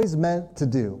always meant to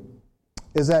do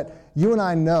is that you and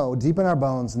I know deep in our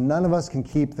bones, none of us can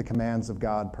keep the commands of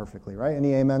God perfectly, right?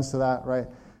 Any amens to that, right?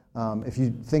 If you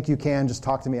think you can, just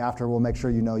talk to me after. We'll make sure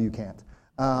you know you can't.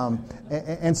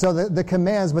 And so the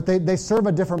commands, but they serve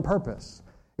a different purpose.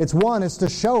 It's to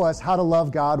show us how to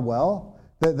love God well.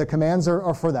 The commands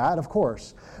are for that, of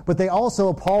course. But they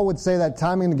also, Paul would say that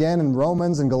time and again in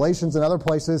Romans and Galatians and other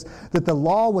places, that the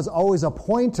law was always a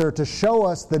pointer to show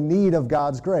us the need of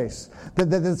God's grace.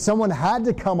 That someone had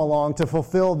to come along to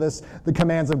fulfill the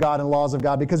commands of God and laws of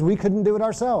God because we couldn't do it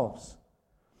ourselves.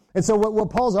 And so what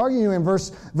Paul's arguing in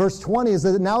verse 20 is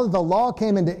that now that the law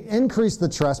came in to increase the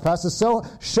trespasses, so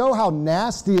show how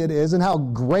nasty it is and how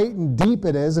great and deep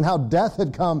it is and how death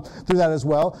had come through that as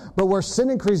well. But where sin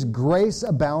increased, grace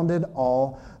abounded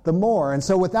all the more. And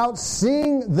so without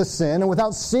seeing the sin and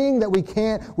without seeing that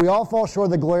we all fall short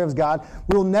of the glory of God,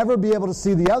 we'll never be able to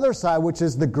see the other side, which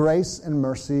is the grace and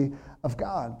mercy of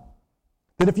God.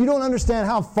 That if you don't understand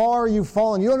how far you've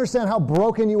fallen, you don't understand how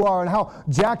broken you are and how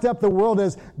jacked up the world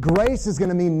is, grace is going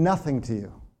to mean nothing to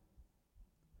you.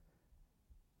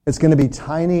 It's going to be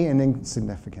tiny and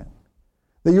insignificant.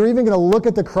 That you're even going to look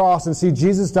at the cross and see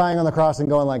Jesus dying on the cross and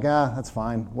going like, that's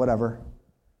fine, whatever.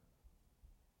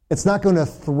 It's not going to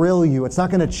thrill you. It's not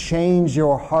going to change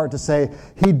your heart to say,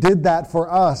 He did that for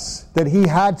us, that He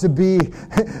had to be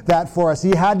that for us.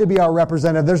 He had to be our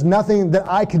representative. There's nothing that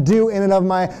I could do in and of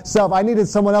myself. I needed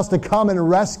someone else to come and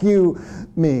rescue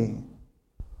me.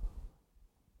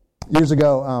 Years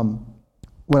ago,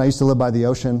 when I used to live by the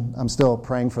ocean, I'm still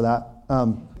praying for that,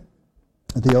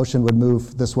 the ocean would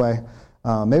move this way.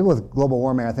 Maybe with global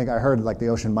warming, I think I heard like the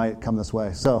ocean might come this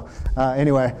way. So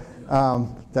anyway...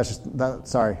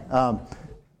 sorry.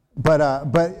 But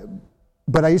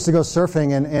I used to go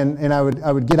surfing and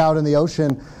I would get out in the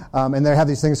ocean and they have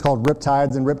these things called rip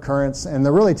tides and rip currents, and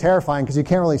they're really terrifying because you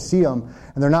can't really see them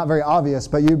and they're not very obvious,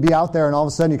 but you'd be out there and all of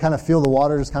a sudden you kind of feel the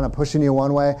water just kind of pushing you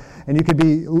one way, and you could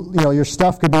be, your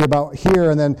stuff could be about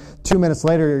here, and then 2 minutes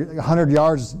later, 100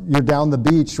 yards, you're down the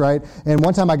beach, right? And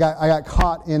one time I got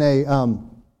caught in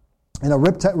a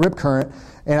rip current,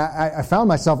 and I found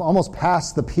myself almost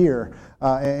past the pier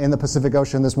in the Pacific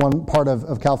Ocean, this one part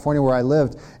of California where I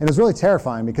lived. And it was really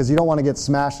terrifying because you don't want to get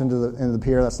smashed into the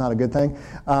pier. That's not a good thing.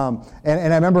 And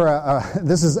I remember,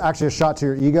 this is actually a shot to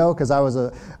your ego because I was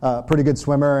a pretty good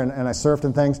swimmer and I surfed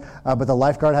and things, but the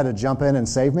lifeguard had to jump in and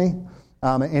save me.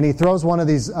 And he throws one of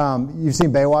these, you've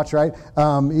seen Baywatch, right?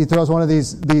 He throws one of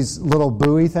these little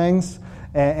buoy things.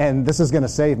 And this is going to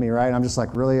save me, right? I'm just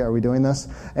like, really? Are we doing this?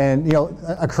 And,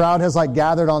 a crowd has like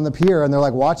gathered on the pier and they're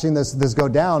like watching this go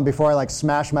down before I like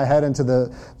smash my head into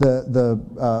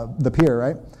the pier,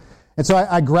 right? And so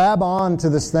I grab on to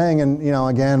this thing and,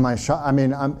 again, my shot,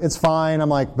 it's fine. I'm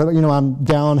like, but, I'm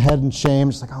down, head in shame.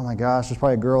 Just like, oh my gosh, there's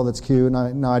probably a girl that's cute.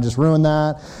 And I just ruined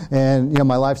that. And,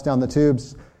 my life's down the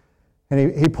tubes.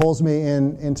 And he pulls me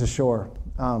into shore.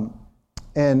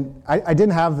 And I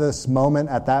didn't have this moment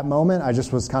at that moment. I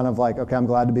just was kind of like, okay, I'm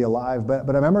glad to be alive. But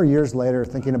I remember years later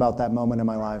thinking about that moment in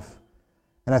my life.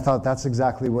 And I thought that's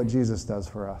exactly what Jesus does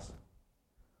for us.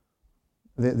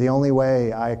 The only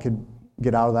way I could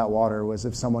get out of that water was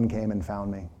if someone came and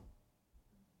found me.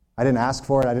 I didn't ask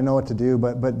for it. I didn't know what to do.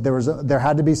 But there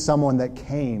had to be someone that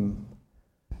came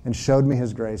and showed me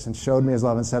His grace and showed me His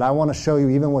love and said, I want to show you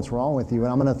even what's wrong with you.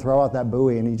 And I'm going to throw out that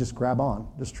buoy and you just grab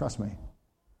on. Just trust me.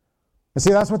 And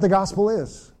see, that's what the gospel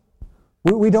is.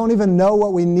 We don't even know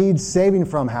what we need saving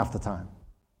from half the time.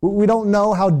 We don't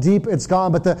know how deep it's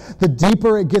gone, but the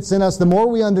deeper it gets in us, the more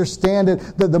we understand it,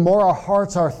 the more our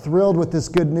hearts are thrilled with this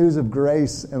good news of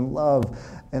grace and love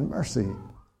and mercy.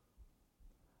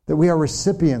 That we are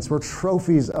recipients, we're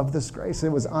trophies of this grace. It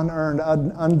was unearned,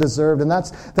 undeserved. And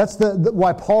that's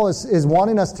why Paul is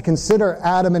wanting us to consider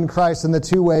Adam and Christ in the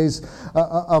two ways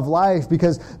of life,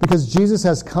 because Jesus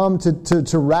has come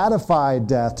to ratify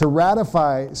death, to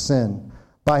ratify sin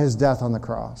by His death on the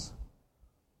cross.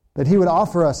 That He would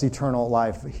offer us eternal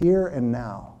life here and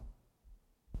now.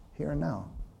 Here and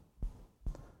now.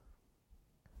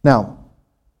 Now,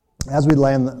 as we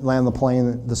land the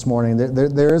plane this morning,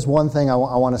 there is one thing I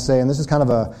want to say, and this is kind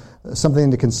of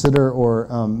something to consider,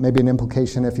 or maybe an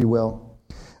implication, if you will.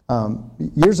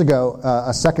 Years ago,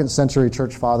 a second century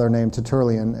church father named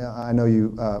Tertullian, I know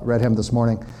you read him this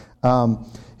morning,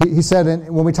 he said,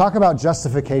 when we talk about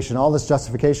justification, all this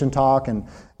justification talk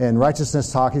and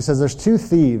righteousness talk, he says there's two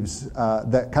thieves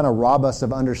that kind of rob us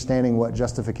of understanding what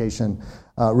justification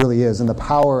really is and the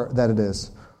power that it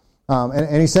is.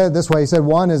 And he said it this way, he said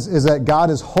one is that God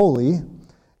is holy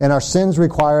and our sins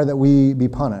require that we be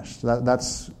punished.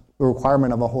 That's the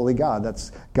requirement of a holy God.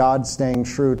 That's God staying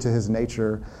true to his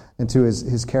nature and to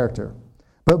his character.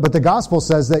 But the gospel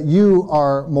says that you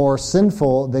are more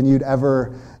sinful than you'd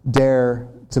ever dare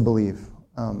to believe.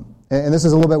 And this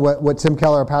is a little bit what Tim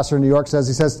Keller, a pastor in New York, says.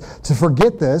 He says, to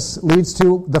forget this leads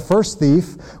to the first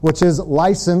thief, which is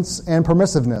license and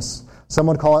permissiveness. Some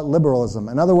would call it liberalism.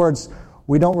 In other words,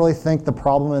 we don't really think the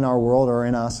problem in our world or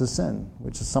in us is sin,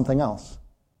 which is something else,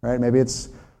 right? Maybe it's,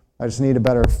 I just need a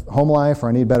better home life, or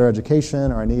I need better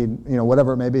education, or I need,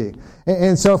 whatever it may be.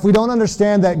 And so if we don't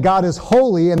understand that God is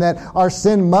holy and that our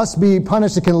sin must be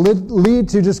punished, it can lead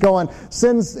to just going,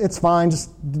 sins, it's fine,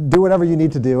 just do whatever you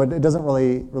need to do. It doesn't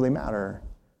really matter.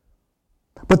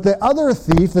 But the other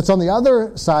thief that's on the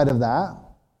other side of that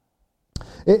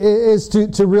is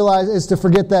to realize, is to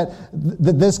forget that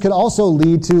this could also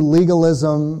lead to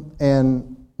legalism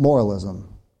and moralism.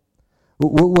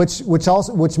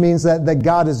 Which means that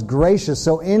God is gracious.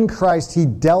 So in Christ, he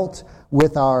dealt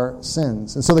with our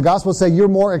sins. And so the gospel says you're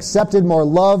more accepted, more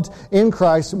loved in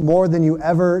Christ, more than you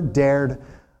ever dared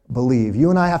believe. You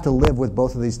and I have to live with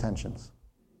both of these tensions.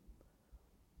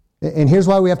 And here's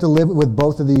why we have to live with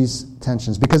both of these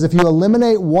tensions. Because if you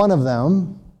eliminate one of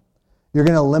them, you're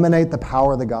going to eliminate the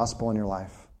power of the gospel in your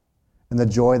life and the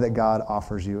joy that God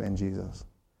offers you in Jesus.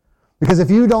 Because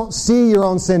if you don't see your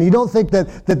own sin, you don't think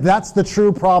that that's the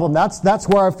true problem, that's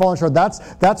where I've fallen short,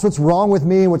 that's what's wrong with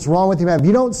me and what's wrong with you, man. If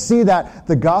you don't see that,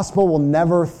 the gospel will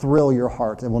never thrill your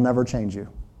heart. It will never change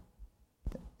you.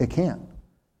 It can't.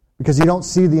 Because you don't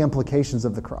see the implications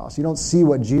of the cross. You don't see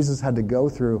what Jesus had to go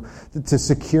through to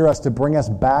secure us, to bring us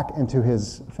back into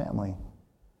his family.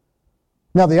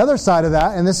 Now, the other side of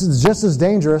that, and this is just as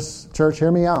dangerous, church,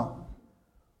 hear me out,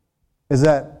 is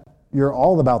that you're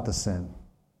all about the sin.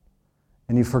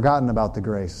 And you've forgotten about the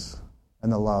grace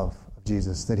and the love of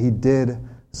Jesus, that he did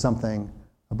something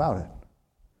about it.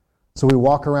 So we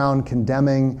walk around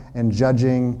condemning and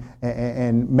judging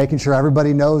and making sure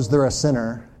everybody knows they're a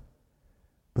sinner,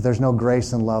 but there's no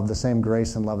grace and love, the same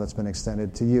grace and love that's been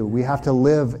extended to you. We have to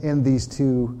live in these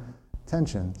two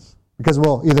tensions. Because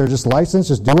we'll either just license,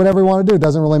 just do whatever we want to do, it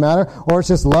doesn't really matter, or it's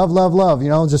just love,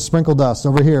 just sprinkle dust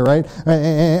over here, right?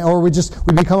 Or we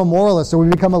become a moralist, or we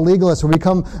become a legalist, or we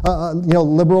become,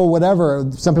 liberal, whatever.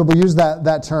 Some people use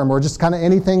that term, or just kind of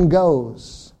anything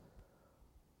goes.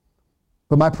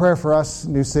 But my prayer for us,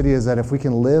 New City, is that if we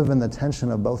can live in the tension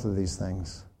of both of these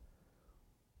things,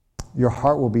 your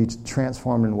heart will be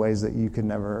transformed in ways that you could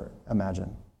never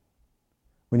imagine.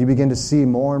 When you begin to see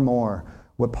more and more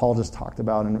what Paul just talked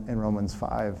about in Romans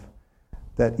 5,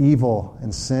 that evil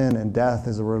and sin and death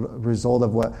is a result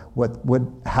of what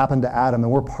happened to Adam,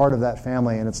 and we're part of that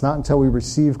family. And it's not until we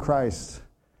receive Christ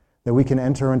that we can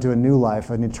enter into a new life,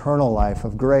 an eternal life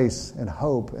of grace and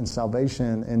hope and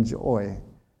salvation and joy.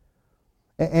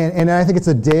 And I think it's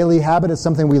a daily habit. It's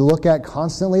something we look at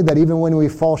constantly, that even when we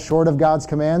fall short of God's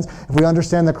commands, if we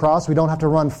understand the cross, we don't have to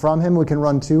run from him, we can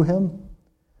run to him.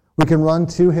 We can run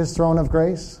to his throne of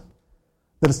grace.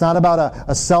 That it's not about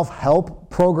a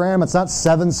self-help program. It's not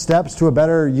 7 steps to a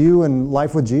better you and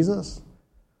life with Jesus.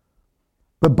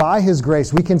 But by his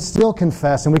grace, we can still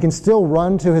confess and we can still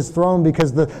run to his throne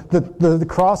because the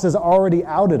cross has already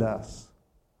outed us.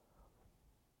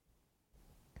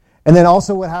 And then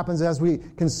also what happens as we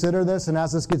consider this and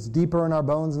as this gets deeper in our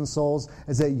bones and souls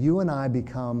is that you and I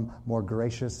become more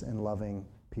gracious and loving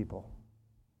people.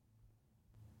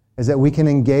 Is that we can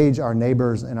engage our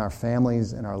neighbors and our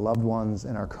families and our loved ones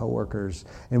and our coworkers,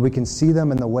 and we can see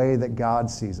them in the way that God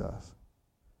sees us.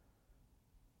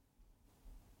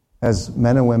 As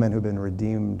men and women who've been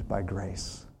redeemed by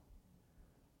grace.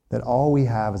 That all we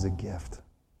have is a gift.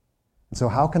 And so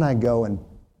how can I go and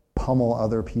pummel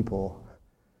other people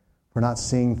for not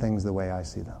seeing things the way I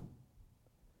see them?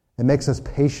 It makes us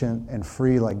patient and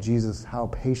free like Jesus, how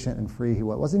patient and free he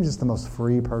was. Wasn't he just the most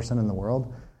free person in the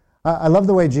world? I love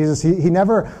the way Jesus, he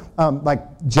never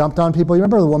jumped on people. You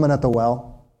remember the woman at the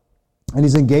well? And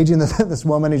he's engaging this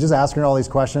woman. He's just asking her all these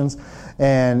questions.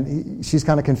 And she's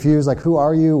kind of confused, like, who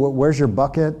are you? Where's your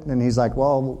bucket? And he's like,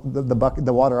 well, the bucket,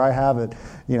 the water I have,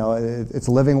 it's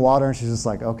living water. And she's just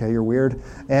like, okay, you're weird.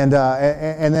 And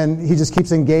then he just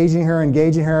keeps engaging her,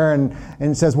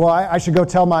 and says, well, I should go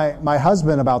tell my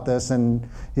husband about this. And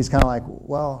he's kind of like,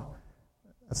 well,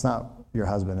 that's not your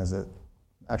husband, is it?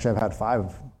 Actually, I've had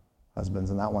 5 husbands,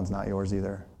 and that one's not yours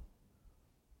either.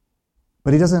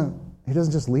 But he doesn't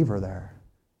just leave her there.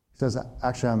 He says,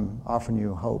 actually, I'm offering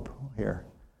you hope here,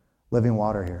 living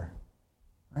water here.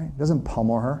 Right? He doesn't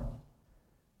pummel her.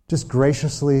 Just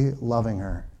graciously loving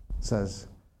her. Says,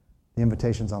 the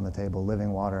invitation's on the table,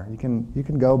 living water. You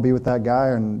can go be with that guy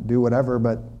and do whatever,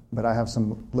 but I have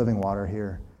some living water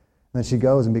here. And then she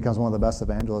goes and becomes one of the best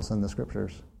evangelists in the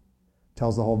scriptures.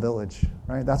 Tells the whole village,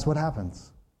 right? That's what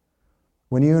happens.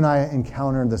 When you and I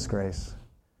encounter this grace,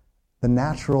 the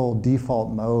natural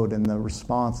default mode and the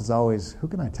response is always, who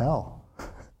can I tell?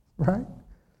 Right?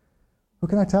 Who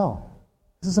can I tell?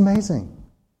 This is amazing.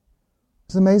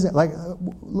 It's amazing. Like,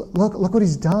 look what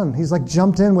he's done. He's like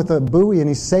jumped in with a buoy and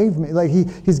he saved me. Like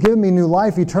he's given me new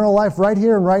life, eternal life right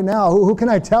here and right now. Who can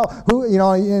I tell?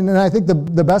 And I think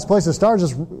the best place to start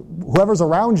is just whoever's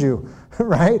around you,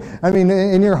 right? I mean,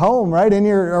 in your home, right?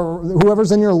 Or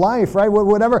whoever's in your life, right?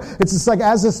 Whatever. It's just like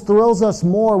as this thrills us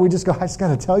more, we just go, I just got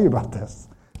to tell you about this.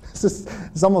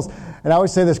 It's almost, and I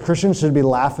always say this, Christians should be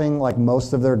laughing like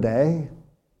most of their day.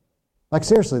 Like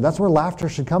seriously, that's where laughter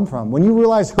should come from. When you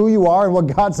realize who you are and what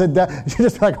God said, you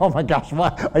just be like, oh my gosh,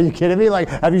 what? Are you kidding me? Like,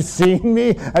 have you seen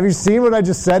me? Have you seen what I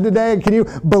just said today? Can you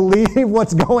believe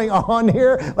what's going on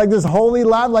here? Like this holy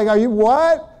laugh, like, are you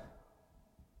what?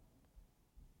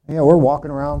 Yeah, we're walking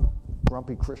around,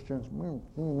 grumpy Christians.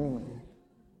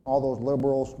 All those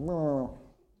liberals,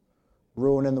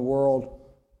 ruining the world.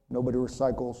 Nobody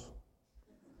recycles.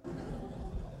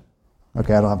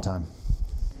 Okay, I don't have time.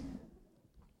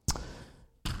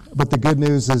 But the good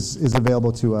news is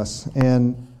available to us.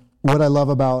 And what I love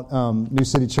about New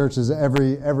City Church is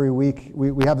every week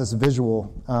we have this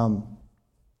visual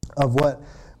of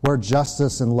where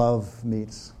justice and love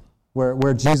meets,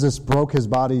 where Jesus broke his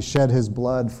body, shed his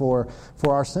blood for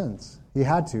our sins. He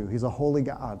had to. He's a holy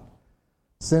God.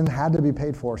 Sin had to be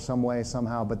paid for some way,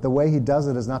 somehow. But the way he does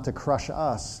it is not to crush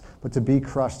us, but to be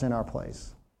crushed in our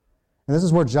place. And this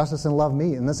is where justice and love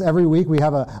meet. And this every week we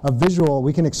have a visual.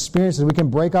 We can experience it. We can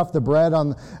break off the bread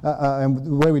and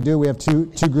the way we do, we have two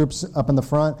groups up in the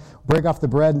front. Break off the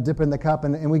bread and dip in the cup.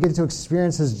 And we get to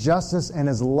experience his justice and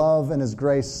his love and his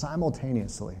grace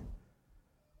simultaneously.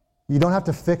 You don't have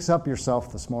to fix up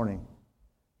yourself this morning.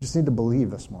 You just need to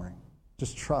believe this morning.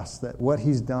 Just trust that what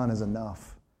he's done is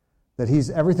enough. That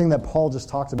everything that Paul just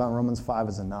talked about in Romans 5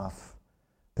 is enough.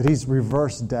 That he's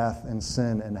reversed death and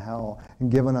sin and hell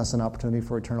and given us an opportunity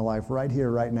for eternal life right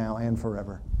here, right now, and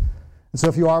forever. And so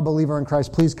if you are a believer in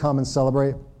Christ, please come and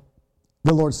celebrate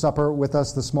the Lord's Supper with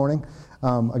us this morning.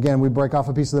 Again, we break off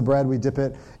a piece of the bread, we dip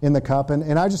it in the cup.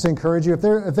 And I just encourage you, if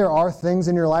there are things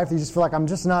in your life that you just feel like I'm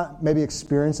just not maybe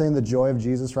experiencing the joy of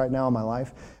Jesus right now in my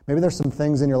life, maybe there's some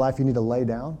things in your life you need to lay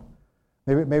down.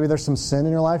 Maybe there's some sin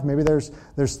in your life. Maybe there's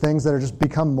things that are just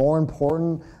become more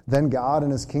important than God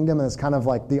and his kingdom, and it's kind of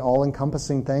like the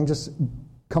all-encompassing thing. Just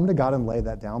come to God and lay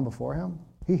that down before him.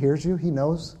 He hears you. He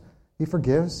knows. He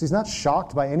forgives. He's not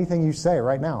shocked by anything you say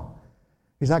right now.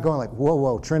 He's not going like,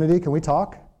 whoa, Trinity, can we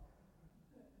talk?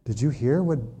 Did you hear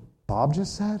what Bob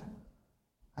just said?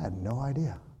 I had no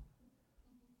idea.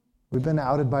 We've been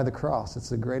outed by the cross. It's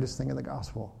the greatest thing in the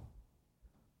gospel.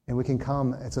 And we can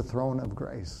come. It's a throne of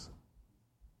grace.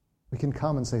 We can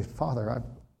come and say, Father,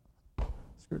 I've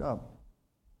screwed up.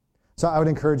 So I would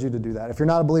encourage you to do that. If you're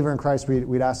not a believer in Christ,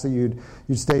 we'd ask that you'd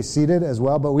stay seated as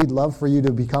well, but we'd love for you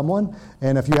to become one.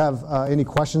 And if you have any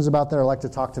questions about that or like to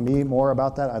talk to me more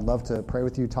about that, I'd love to pray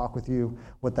with you, talk with you,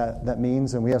 what that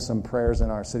means. And we have some prayers in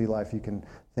our city life you can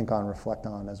think on, reflect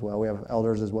on as well. We have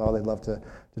elders as well. They'd love to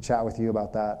chat with you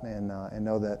about that and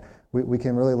know that we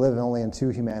can really live only in two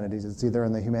humanities. It's either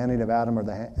in the humanity of Adam or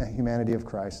the humanity of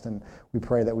Christ. And we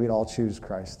pray that we'd all choose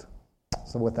Christ.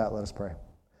 So with that, let us pray.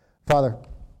 Father,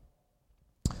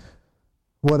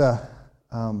 what a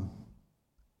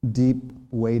deep,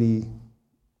 weighty,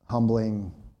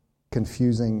 humbling,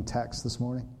 confusing text this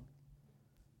morning.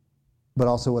 But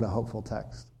also what a hopeful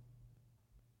text.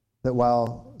 That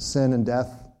while sin and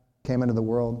death came into the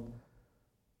world,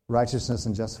 righteousness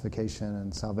and justification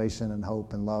and salvation and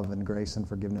hope and love and grace and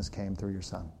forgiveness came through your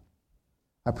Son.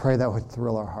 I pray that would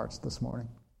thrill our hearts this morning.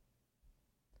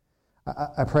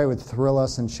 I pray it would thrill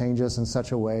us and change us in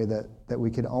such a way that we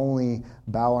could only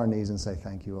bow our knees and say,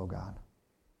 thank you, O God,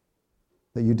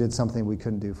 that you did something we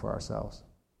couldn't do for ourselves.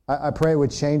 I pray it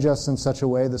would change us in such a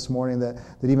way this morning that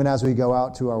even as we go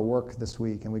out to our work this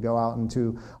week and we go out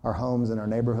into our homes and our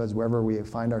neighborhoods, wherever we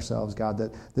find ourselves, God,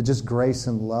 that just grace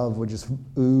and love would just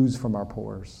ooze from our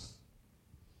pores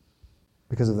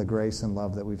because of the grace and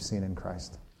love that we've seen in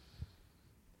Christ.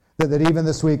 That even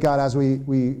this week, God, as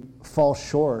we fall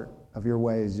short of your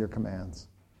ways, your commands,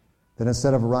 that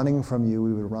instead of running from you,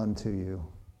 we would run to you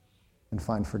and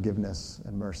find forgiveness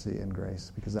and mercy and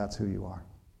grace, because that's who you are.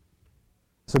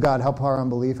 So God, help our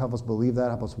unbelief, help us believe that,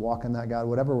 help us walk in that, God.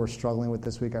 Whatever we're struggling with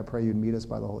this week, I pray you'd meet us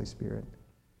by the Holy Spirit.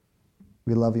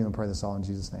 We love you and pray this all in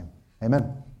Jesus' name.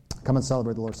 Amen. Come and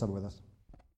celebrate the Lord's Supper with us.